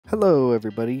Hello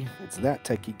everybody, it's That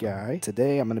Techy Guy.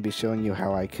 Today I'm going to be showing you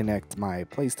how I connect my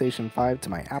PlayStation 5 to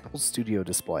my Apple Studio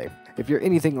display. If you're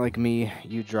anything like me,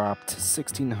 you dropped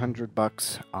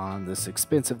 $1,600 on this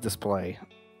expensive display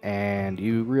and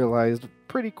you realized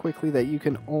pretty quickly that you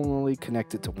can only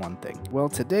connect it to one thing. Well,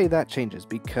 today that changes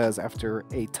because after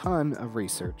a ton of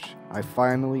research, I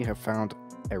finally have found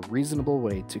a reasonable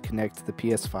way to connect the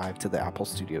PS5 to the Apple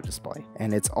Studio display.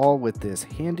 And it's all with this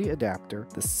handy adapter,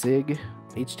 the SIG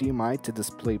HDMI to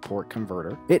DisplayPort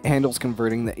converter. It handles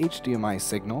converting the HDMI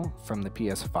signal from the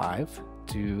PS5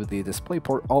 to the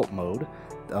DisplayPort alt mode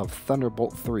of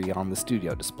Thunderbolt 3 on the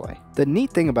studio display. The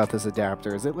neat thing about this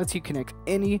adapter is it lets you connect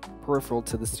any peripheral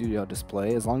to the studio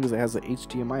display as long as it has an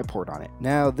HDMI port on it.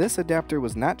 Now, this adapter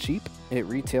was not cheap. It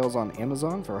retails on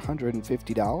Amazon for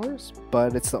 $150,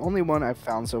 but it's the only one I've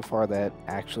found so far that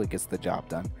actually gets the job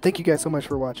done. Thank you guys so much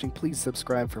for watching. Please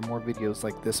subscribe for more videos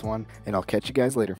like this one, and I'll catch you guys later.